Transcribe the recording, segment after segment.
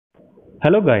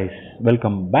Hello guys,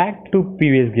 welcome back to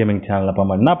PVS gaming channel. அப்ப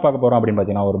நம்ம என்ன பார்க்க போறோம் அப்படினு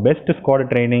பார்த்தீங்கன்னா ஒரு பெஸ்ட் ஸ்குவாட்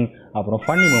ட்ரைனிங் அப்புறம்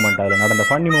ஃபன்னி மூமெண்ட் அதுல நடந்த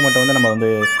ஃபன்னி மூமெண்ட் வந்து நம்ம வந்து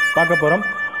பார்க்க போறோம்.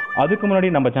 அதுக்கு முன்னாடி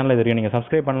நம்ம சேனலை இது நீங்க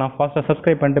சப்ஸ்கிரைப் பண்ணலாம். ஃபாஸ்டா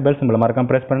சப்ஸ்கிரைப் பண்ணிட்டு பெல் சிம்பல் மறக்காம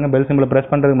பிரஸ் பண்ணுங்க. பெல் சிம்பல் பிரஸ்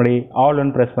பண்றதுக்கு முன்னாடி ஆல்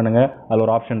ஒன் பிரஸ் பண்ணுங்க. அதுல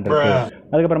ஒரு ஆப்ஷன் இருக்கு.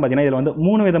 அதுக்கப்புறம் பார்த்தீங்கன்னா இதுல வந்து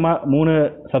மூணு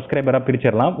சப்ஸ்கிரைபரா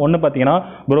பிரிச்சிடலாம். ஒன்னு பார்த்தீங்கன்னா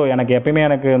ப்ரோ எனக்கு எப்பயுமே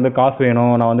எனக்கு வந்து காசு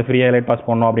வேணும், நான் வந்து ஃப்ரீயா ஹைலைட் பாஸ்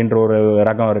பண்ணணும் அப்படின்ற ஒரு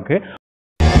ரகம் இருக்கு.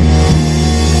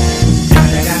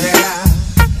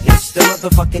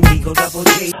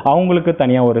 அவங்களுக்கு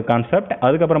தனியாக ஒரு கான்செப்ட்.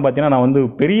 அதுக்கப்புறம் பார்த்தீங்கன்னா நான் வந்து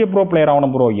பெரிய ப்ரோ பிளேயர்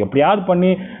ஆகணும் ப்ரோ, எப்படியாவது பண்ணி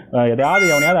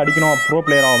எவனையாவது அடிக்கணும், ப்ரோ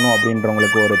பிளேயர் ஆகணும்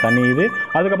அப்படின்றவங்களுக்கு ஒரு தனி இது.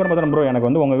 அதுக்கப்புறம் பார்த்தீங்கன்னா ப்ரோ எனக்கு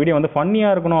வந்து உங்கள் வீடியோ வந்து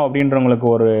ஃபன்னியாக இருக்கணும் அப்படின்றவங்களுக்கு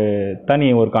ஒரு தனி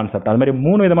ஒரு கான்செப்ட். அது மாதிரி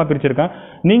 3 விதமாக பிரிச்சிருக்கேன்.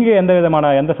 நீங்கள்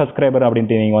எந்த சப்ஸ்கிரைபர்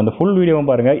அப்படின்ட்டு நீங்கள் வந்து ஃபுல் வீடியோவும்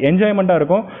பாருங்கள், என்ஜாய்மெண்ட்டாக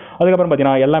இருக்கும். அதுக்கப்புறம்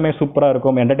பார்த்தீங்கன்னா எல்லாமே சூப்பராக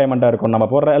இருக்கும், என்டர்டைன்மெண்ட்டாக இருக்கும். நம்ம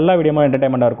போடுற எல்லா வீடியோவும்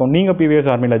என்டர்டைன்மெண்ட்டாக இருக்கும். நீங்கள் PVS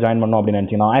ஆர்மியில் ஜாயின் பண்ணணும் அப்படின்னு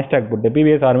நினச்சிங்கன்னா ஹேஷ்டேக் போட்டு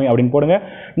PVS ஆர்மி அப்படின்னு போடுங்க.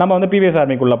 நம்ம வந்து PVS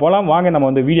ஆர்மிக்குள்ளே போகலாம். வாங்க நம்ம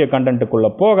வந்து வீடியோ கண்டென்ட்டுக்குள்ள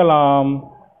போகலாம்.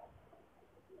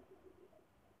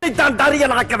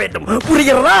 தாரியனாக்க வேண்டும்,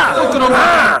 புரிகிறதா?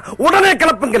 உடனே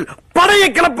கிளப்புங்கள், படையை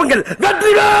கிளப்புங்கள்.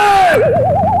 வெற்றிவேல்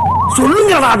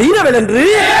சொல்லுங்களா வீரவேல் என்று.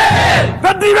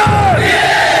 வெற்றிவேல்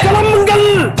கிளம்புங்கள்.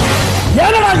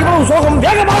 ஏனடா இவ்வளவு சோகம்?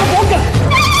 வேகமாக போங்கள்.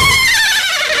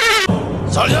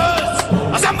 Soldiers,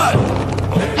 assemble!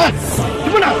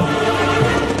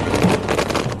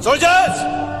 Soldiers,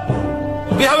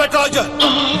 we have a target.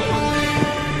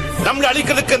 நம்மள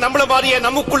அழிக்கிறதுக்கு நம்மள மாதிரியே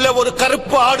நமக்குள்ள ஒரு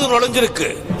கருப்பு ஆடு நுழைஞ்சிருக்கு.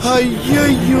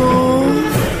 ஐயோ,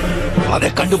 அதை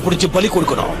கண்டுபிடிச்சு பலி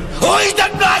கொடுக்கணும். Who is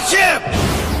that black sheep?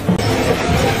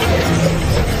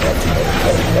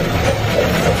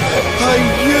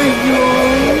 ஐயோ,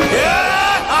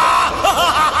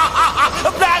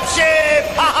 black sheep.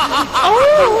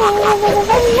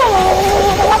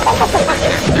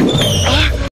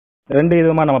 ரெண்டு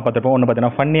விதமாக நம்ம பார்த்துப்போம். ஒன்று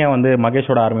பார்த்தீங்கன்னா ஃபன்னியாக வந்து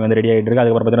மகேஷோட ஆர்மி வந்து ரெடி ஆகிட்டு இருக்கு.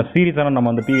 அதுக்கப்புறம் பார்த்தீங்கன்னா சீரியஸான நம்ம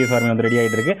வந்து PVS ஆர்மி வந்து ரெடி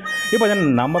ஆகிட்டு இருக்கு. இப்போ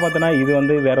நம்ம பார்த்தீங்கன்னா இது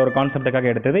வந்து வேற ஒரு கான்செப்டுக்காக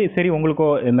எடுத்தது. சரி உங்களுக்கோ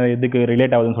இந்த இதுக்கு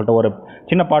ரிலேட் ஆகுதுன்னு சொல்லிட்டு ஒரு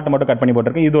சின்ன பாட்டு மட்டும் கட் பண்ணி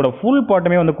போட்டிருக்கு. இதோட ஃபுல்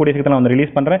பாட்டுமே வந்து கூடிய சீக்கிரத்தில் நான் வந்து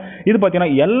ரிலீஸ் பண்ணுறேன். இது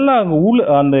பார்த்தீங்கன்னா எல்லா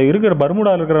அந்த இருக்கிற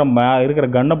பர்முடாவில் இருக்கிற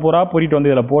கண்ணை பூரா போயிட்டு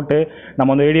வந்து இதில் போட்டு நம்ம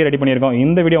வந்து வீடியோ ரெடி பண்ணியிருக்கோம்.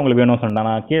 இந்த வீடியோ உங்களுக்கு வேணும்னு சொன்னா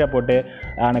நான் கீழே போட்டு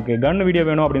எனக்கு கன் வீடியோ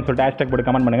வேணும் அப்படின்னு சொல்லிட்டு ஹேஷ்டேக் போட்டு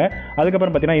கமெண்ட் பண்ணுங்க.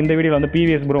 அதுக்கப்புறம் பார்த்தீங்கன்னா இந்த வீடியோ வந்து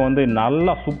PVS ப்ரோ வந்து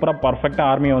நல்லா சூப்பராக பர்ஃபெக்டாக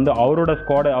ஆர்மியை வந்து அவரோட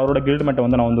ஸ்குவாட் அவரோட கில்ட்மெண்ட்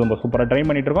வந்து நான் வந்து ரொம்ப சூப்பராக ட்ரைன்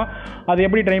பண்ணிட்டு இருக்கோம். அது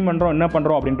எப்படி ட்ரைன் பண்ணுறோம், என்ன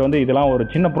பண்ணுறோம் அப்படின்ட்டு வந்து இதெல்லாம் ஒரு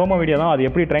சின்ன ப்ரோமோ வீடியோ தான். அது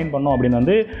எப்படி ட்ரைன் பண்ணோம் அப்படின்னு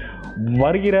வந்து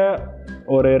வருகிற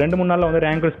ஒரு 2-3 நாளில் வந்து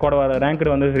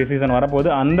ரேங்க்டு வந்து சீசன் வரப்போகுது.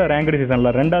 அந்த ரேங்க்டு சீசனில்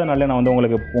 2வது நாளில் நான் வந்து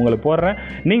உங்களுக்கு போடுறேன்.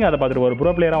 நீங்கள் அதை பார்த்துட்டு ஒரு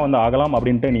ப்ரோ பிளேயராக வந்து ஆகலாம்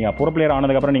அப்படின்ட்டு நீங்கள் ப்ரோ பிளேயர்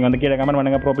ஆனதுக்கப்புறம் நீங்கள் வந்து கீழே கமெண்ட்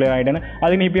பண்ணுங்க ப்ரோ பிளேயர் ஆகிட்டேன்னு.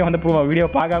 அதுக்கு இப்போ வந்து வீடியோ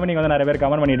பார்க்காம நீங்கள் வந்து நிறைய பேர்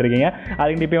கமெண்ட் பண்ணிட்டு இருக்கீங்க.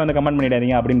 அதுக்கு இப்போ வந்து கமெண்ட்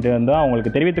பண்ணிடாதீங்க அப்படின்ட்டு வந்து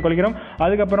அவங்களுக்கு தெரிவித்துக் கொள்கிறோம்.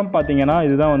 அதுக்கப்புறம் பார்த்தீங்கன்னா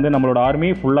இதுதான் வந்து நம்மளோட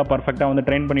ஆர்மி ஃபுல்லாக பர்ஃபெக்டாக வந்து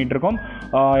ட்ரெயின் பண்ணிட்டு இருக்கோம்.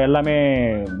 எல்லாமே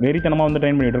வெறித்தனமாக வந்து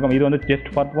ட்ரெயின் பண்ணிட்டு இருக்கோம். இது வந்து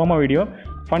ஜஸ்ட் ஃபார் ப்ரோமோ வீடியோ.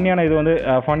 ஃபன்னியான இது வந்து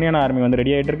ஃபன்னியான ஆர்மி வந்து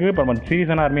ரெடி ஆகிட்டு இருக்கு. அப்புறம்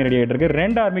சீரியஸான ஆர்மி ரெடி ஆகிட்டு இருக்கு.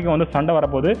 2 ஆர்மிக்கும் வந்து சண்டை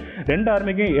வரப்போகுது. 2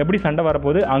 ஆர்மிக்கும் எப்படி சண்டை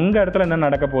வரப்போகுது, அங்கே இடத்துல என்ன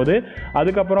நடக்க போகுது,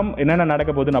 அதுக்கப்புறம் என்னென்ன நடக்க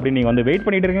போகுதுன்னு அப்படின்னு நீங்கள் வந்து வெயிட்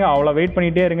பண்ணிட்டு இருக்கீங்க. அவ்வளோ வெயிட்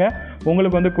பண்ணிகிட்டே இருங்க.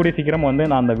 உங்களுக்கு வந்து கூடிய சீக்கிரம் வந்து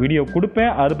நான் அந்த வீடியோ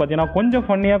கொடுப்பேன். அது பார்த்தீங்கன்னா கொஞ்சம்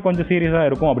ஃபன்னியாக கொஞ்சம் சீரியஸாக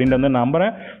இருக்கும் அப்படின்ட்டு வந்து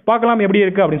நம்புறேன். பார்க்கலாம் எப்படி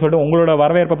இருக்குது அப்படின்னு சொல்லிட்டு உங்களோட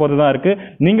வரவேற்பை பொறுத்து தான் இருக்குது.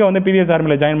 நீங்கள் வந்து PVS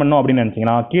ஆர்மியில் ஜாயின் பண்ணணும் அப்படின்னு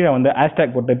நினச்சிங்கன்னா கீழே வந்து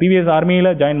ஹேஷ்டேக் போட்டு PVS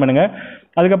ஆர்மியில் ஜாயின் பண்ணுங்கள்.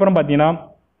 அதுக்கப்புறம் பார்த்தீங்கன்னா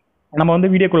நம்ம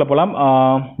வந்து வீடியோக்குள்ளே போகலாம்.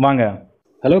 வாங்க.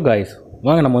 ஹலோ காய்ஸ்,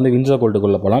 வாங்க நம்ம வந்து வின்சோ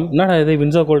கோல்டுக்குள்ளே போகலாம். என்னடா இது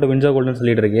வின்சோ கோல்டுன்னு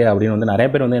சொல்லிட்டு இருக்கே அப்படின்னு வந்து நிறைய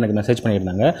பேர் வந்து எனக்கு மெசேஜ்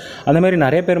பண்ணியிருந்தாங்க. அந்த மாதிரி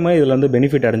நிறைய பேருமே இதில் வந்து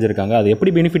பெனிஃபிட் அடைஞ்சிருக்காங்க. அது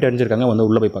எப்படி பெனிஃபிட் அடைஞ்சிருக்காங்க வந்து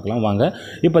உள்ளே போய் பார்க்கலாம் வாங்க.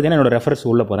 இப்போ பார்த்தீங்கன்னா என்னோட ரெஃபர்ஸ்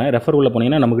உள்ளே போகிறேன். ரெஃபர் உள்ளே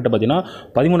போனீங்கன்னா நம்மகிட்ட பார்த்தீங்கன்னா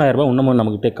 13,000 ரூபாய் இன்னமும்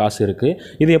நம்மகிட்ட காசு இருக்குது.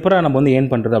 இது எப்போ நம்ம வந்து ஏர்ன்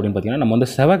பண்ணுறது அப்படின்னு பார்த்தீங்கன்னா நம்ம வந்து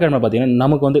செவ்வாய்க்கிழமை பார்த்தீங்கன்னா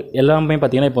நமக்கு வந்து எல்லாமே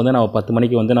பார்த்தீங்கன்னா இப்போ வந்து நான் 10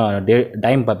 மணிக்கு வந்து நான்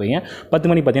டைம் பார்ப்பீங்க.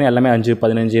 10 மணிக்கு பார்த்தீங்கன்னா எல்லாமே 5,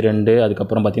 15, 2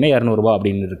 அதுக்கப்புறம் பார்த்தீங்கன்னா 200 ரூபா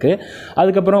அப்படின்னு இருக்குது.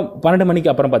 அதுக்கப்புறம் 12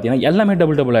 மணிக்கு அப்புறம் பார்த்தீங்கன்னா எல்லாமே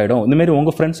டபுள் ஆகிடும். இந்தமாரி உங்கள்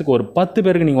ஃப்ரெண்ட்ஸுக்கு ஒரு 10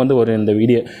 பேருக்கு நீங்கள் வந்து ஒரு இந்த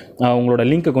வீடியோ உங்களோட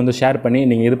லிங்க்கு வந்து ஷேர் பண்ணி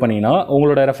நீங்கள் இது பண்ணிங்கன்னா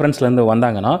உங்களோட ரெஃபரன்ஸ்லேருந்து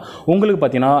வந்தாங்கன்னா உங்களுக்கு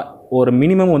பார்த்தீங்கன்னா ஒரு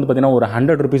மினிமம் வந்து பார்த்தீங்கன்னா ஒரு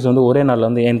 100 ருபீஸ் வந்து ஒரே நாளில்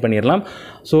வந்து ஏர்ன் பண்ணிடலாம்.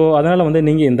 ஸோ அதனால் வந்து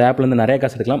நீங்கள் இந்த ஆப்லேருந்து நிறைய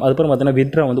காசு எடுக்கலாம். அதுக்கப்புறம் பார்த்தீங்கன்னா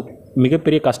வித்ட்ரா வந்து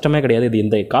மிகப்பெரிய கஷ்டமே கிடையாது. இது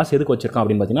இந்த காசு எதுக்கு வச்சிருக்கேன்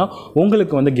அப்படின்னு பார்த்தீங்கன்னா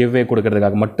உங்களுக்கு வந்து கிவ்வே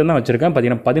கொடுக்கறதுக்காக மட்டும்தான் வச்சிருக்கேன்.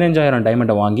 பார்த்தீங்கன்னா 15,000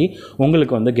 டைமண்டை வாங்கி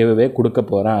உங்களுக்கு வந்து கிவ்வே கொடுக்க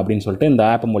போகிறேன் அப்படின்னு சொல்லிட்டு இந்த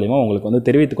ஆப் மூலிமா உங்களுக்கு வந்து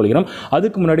தெரிவித்துக் கொள்கிறோம்.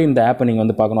 அதுக்கு முன்னாடி இந்த ஆப்பை நீங்கள்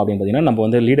வந்து பார்க்கணும் அப்படின்னு பார்த்தீங்கன்னா நம்ம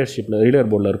வந்து லீடர்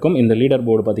போர்டில் இருக்கும். இந்த லீடர்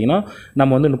போர்டு பார்த்தீங்கன்னா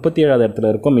நம்ம வந்து 37வது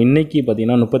இடத்துல இருக்கும். இன்றைக்கி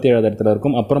பார்த்தீங்கன்னா 37வது இடத்துல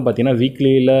இருக்கும். அப்புறம் பார்த்தீங்கன்னா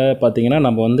வீக்லியில் பார்த்தீங்கன்னா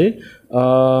நம்ம வந்து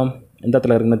எந்த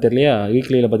இடத்துல இருக்குன்னு தெரியலையா,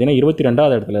 வீக்லியில் பார்த்தீங்கன்னா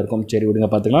 22வது இடத்துல இருக்கும். சரி விடுங்க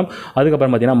பார்த்துக்கலாம்.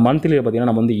 அதுக்கப்புறம் பார்த்தீங்கன்னா மந்த்லியில்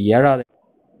பார்த்தீங்கன்னா நம்ம வந்து 7வது.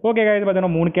 ஓகே, இது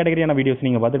பார்த்தீங்கன்னா 3 கேட்டகரியான வீடியோஸ்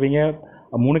நீங்கள் பார்த்துப்பீங்க.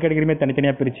 3 கேட்டகரியுமே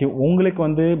தனித்தனியாக பிரித்து உங்களுக்கு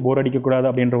வந்து போர் அடிக்கக்கூடாது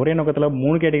அப்படின்ற ஒரே நோக்கத்தில்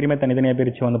 3 கேட்டகரியுமே தனித்தனியாக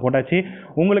பிரித்து வந்து போட்டாச்சு.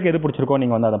 உங்களுக்கு எது பிடிச்சிருக்கோ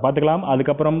நீங்கள் வந்து அதை பார்த்துக்கலாம்.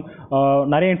 அதுக்கப்புறம்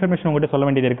நிறைய இன்ஃபர்மேஷன் உங்கள்கிட்ட சொல்ல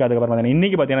வேண்டியது இருக்குது. அதுக்கப்புறம் பார்த்தீங்கன்னா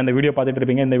இன்றைக்கி பார்த்தீங்கன்னா இந்த வீடியோ பார்த்துட்டு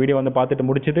இருப்பீங்க. இந்த வீடியோ வந்து பார்த்துட்டு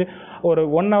முடிச்சுட்டு ஒரு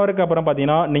 1 ஹவருக்கு அப்புறம்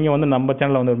பார்த்தீங்கன்னா நீங்கள் வந்து நம்ம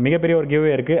சேனலில் வந்து மிகப்பெரிய ஒரு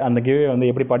கிவ்வே இருக்குது. அந்த கிவ்வே வந்து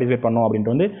எப்படி பார்ட்டிசிபேட் பண்ணணும்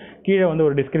அப்படின்ட்டு வந்து கீழே வந்து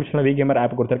ஒரு டிஸ்கிரிப்ஷனில் விகேமர்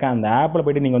ஆப் கொடுத்துருக்கேன். அந்த ஆப்பில்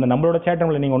போய்ட்டு நீங்கள் வந்து நம்மளோட சேட்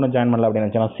ரூமில் நீங்கள் ஒன்றும் ஜாயின் பண்ணல அப்படின்னு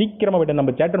நினச்சா சீக்கிரமாக போய்ட்டு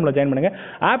நம்ம சேட் ரூமில் ஜாயின் பண்ணுங்கள்.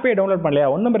 ஆப்பே டவுன்லோட் பண்ணலையா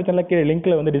ஒன்றும் பிரச்சனை கீழே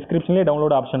லிங்க்கில் வந்து டிஸ்கிரிப்ஷன்லேயே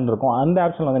டவுன்லோட் ஆப்ஷன் இருக்கும். அந்த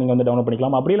ஆப்ஷன் வந்து நீங்கள் வந்து டவுன்லோட்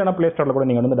பண்ணிக்கலாம். அப்படி இல்லைனா ப்ளே ஸ்டோரில் கூட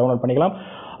நீங்கள் வந்து டவுன்லோட் பண்ணிக்கலாம்.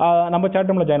 நம்ம சேட்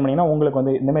ரூமில் ஜாயின் பண்ணிங்கன்னா உங்களுக்கு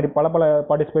வந்து இந்தமாதிரி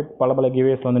பல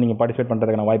கிவேஸ் வந்து நீங்கள் பார்ட்டிசிபேட்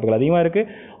பண்ணுறதுக்கான வாய்ப்புகள் அதிகமாக இருக்குது.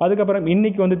 அதுக்கப்புறம்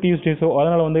இன்றைக்கி வந்து டியூஸ்டே, ஸோ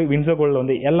அதனால் வந்து வின்சோ கோல்டில்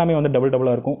வந்து எல்லாமே வந்து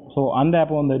டபுளாக இருக்கும். ஸோ அந்த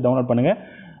ஆப்பை வந்து டவுன்லோட் பண்ணுங்கள்.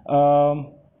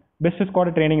 பெஸ்ட் ஸ்குவாட்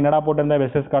ட்ரைனிங் நடா போட்டிருந்தா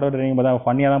பெஸ்ட் ஸ்குவாட் ட்ரைனிங் பார்த்தா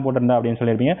ஃபன்னியாக தான் போட்டிருந்தா அப்படின்னு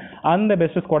சொல்லியிருப்பீங்க. அந்த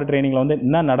பெஸ்ட் ஸ்குவாட் ட்ரைனிங்கில் வந்து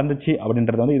என்ன நடந்துச்சு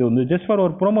அப்படின்றது வந்து இது வந்து ஜஸ்ட் ஃபார்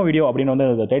ஒரு ப்ரோமோ வீடியோ அப்படின்னு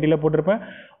வந்து டைட்டிலில் போட்டிருப்பேன்.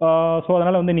 ஸோ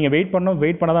அதனால் வந்து நீங்கள் வெயிட்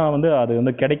பண்ண தான் வந்து அது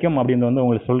வந்து கிடைக்கும் அப்படின்னு வந்து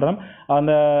உங்களுக்கு சொல்கிறேன்.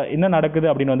 அந்த என்ன நடக்குது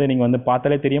அப்படின்னு வந்து நீங்கள் வந்து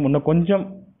பார்த்தாலே தெரியும். இன்னும் கொஞ்சம்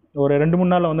ஒரு 2-3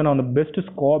 நாளில் வந்து நான் வந்து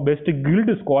பெஸ்ட்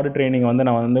கில்டு ஸ்குவாட் ட்ரைனிங் வந்து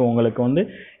நான் வந்து உங்களுக்கு வந்து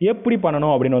எப்படி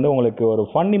பண்ணணும் அப்படின்னு வந்து உங்களுக்கு ஒரு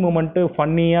ஃபன்னி மூமெண்ட்டு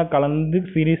ஃபன்னியாக கலந்து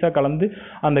சீரியஸாக கலந்து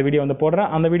அந்த வீடியோ வந்து போடுறேன்.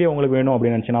 அந்த வீடியோ உங்களுக்கு வேணும்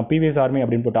அப்படின்னு நினச்சி நான் PVS ஆர்மி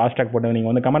அப்படின்னு போட்டு ஹேஷ்டாக் போட்டு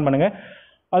நீங்கள் வந்து கமெண்ட் பண்ணுங்கள்.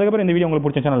 அதுக்கப்புறம் இந்த வீடியோ உங்களுக்கு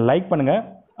பிடிச்சிருந்துச்சுன்னா லைக் பண்ணுங்கள்.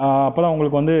 அப்போ தான்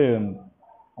உங்களுக்கு வந்து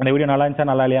அந்த வீடியோ நல்லா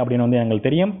இருந்துச்சா நல்லா இல்லையா அப்படின்னு வந்து எங்களுக்கு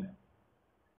தெரியும்.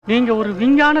 நீங்க ஒரு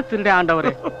விஞ்ஞான திருட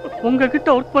ஆண்டவரே. உங்ககிட்ட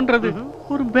ஒர்க் பண்றது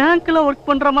ஒரு பேங்க்ல ஒர்க்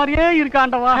பண்ற மாதிரியே இருக்கு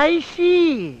ஆண்டவா. ஐ சி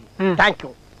தேங்க்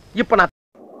யூ. இப்போ நான்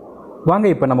வாங்க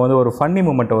இப்போ நம்ம வந்து ஒரு ஃபன்னி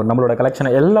மூமெண்ட் நம்மளோட கலெக்ஷனை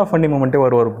எல்லா ஃபன்னி மூமெண்ட்டும்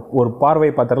ஒரு பார்வை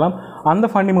பார்த்துடலாம். அந்த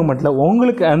ஃபன்னி மூமெண்ட்டில்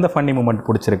உங்களுக்கு அந்த ஃபன்னி மூமெண்ட்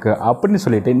பிடிச்சிருக்கு அப்படின்னு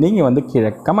சொல்லிட்டு நீங்கள் வந்து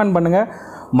கீழே கமெண்ட் பண்ணுங்கள்.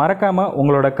 மறக்காமல்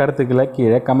உங்களோட கருத்துக்களை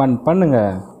கீழே கமெண்ட்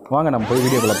பண்ணுங்கள். வாங்க நம்ம போய்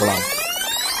வீடியோக்குள்ள போகலாம்.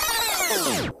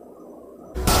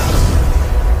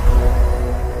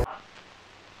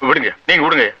 விடுங்க, நீங்க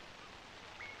விடுங்க.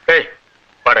 ஏய்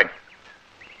பாருங்க,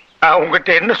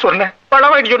 உங்ககிட்ட என்ன சொன்னேன்?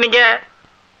 பழம் வாங்கி சொன்னீங்க.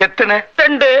 எத்தனை?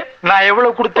 2. நான்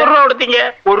எவ்வளவு கொடுத்தேன்? 1 ரூபா கொடுத்தீங்க.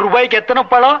 1 ரூபாய்க்கு எத்தனை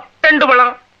பழம்? 2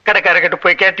 பழம். கடைக்காரர்கிட்ட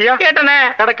போய் கேட்டியா? கேட்டனே.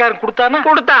 கடைக்காரன் கொடுத்தானா?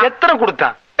 கொடுத்தான். எத்தனை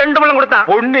கொடுத்தான்? 2 பழம் கொடுத்தான்.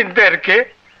 ஒண்ணு இந்த இருக்கு,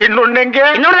 இன்னொன்னு எங்க?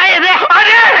 இன்னொன்னு எது?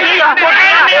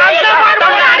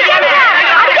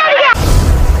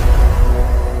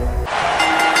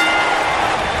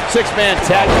 6-man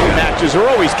tag team matches are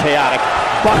always chaotic.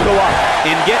 Buckle up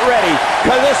and get ready,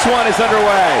 because this one is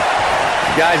underway.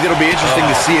 Guys, it'll be interesting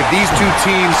to see if these two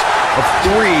teams of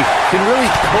 3 can really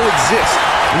coexist.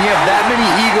 When you have that many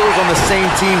egos on the same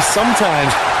team,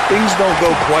 sometimes things don't go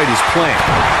quite as planned.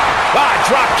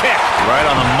 Drop kick. Right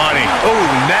on the money. Oh,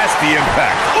 nasty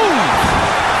impact. Ooh,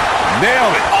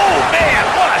 nailed it. Oh, man,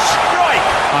 what a strike.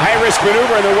 A high-risk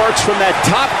maneuver in the works from that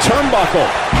top turnbuckle.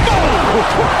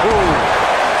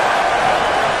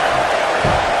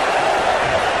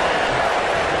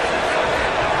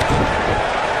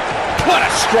 What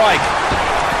a strike.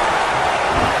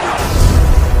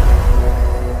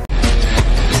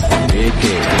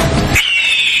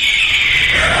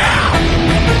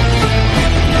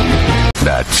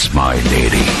 That's my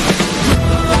lady.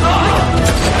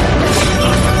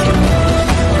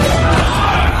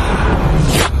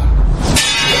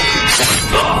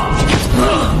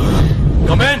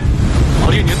 Come in.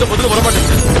 Audience, எந்த பதிலும் வர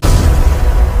மாட்டேங்குது.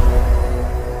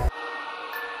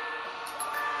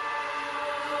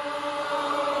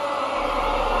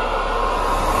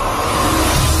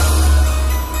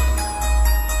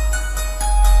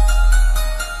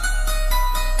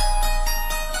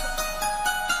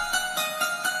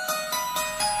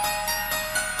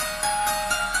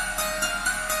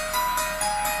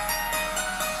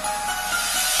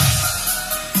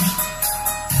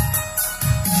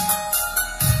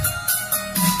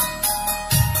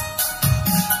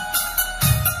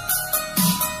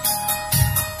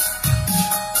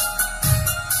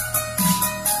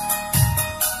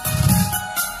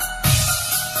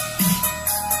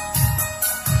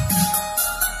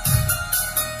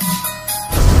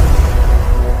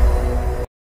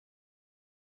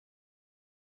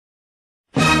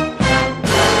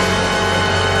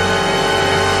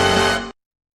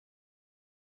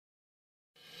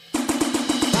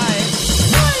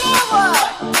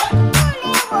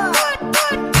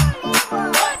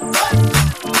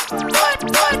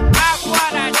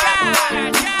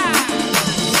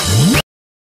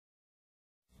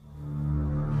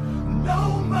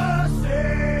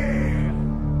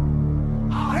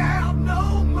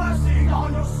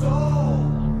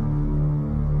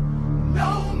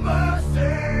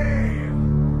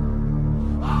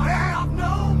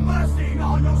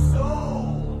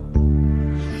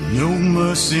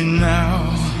 mercy now.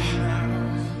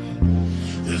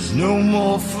 There's no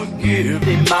more forgiveness.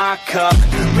 In my cup,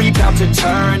 about to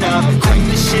turn up.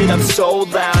 Crank this shit up so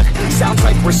loud. Sounds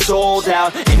like we're sold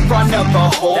out in front of a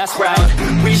whole crowd.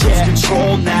 We lose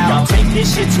control now. Y'all take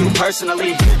this shit too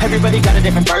personally. Everybody got a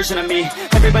different version of me.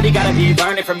 Everybody gotta be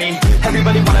learning from me.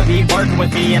 Everybody wanna be working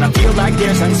with me. And I feel like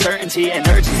there's uncertainty and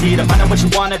urgency to find out what you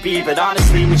wanna be. But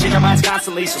honestly, we change our minds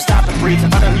constantly. So stop and breathe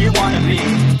and find out who you wanna be.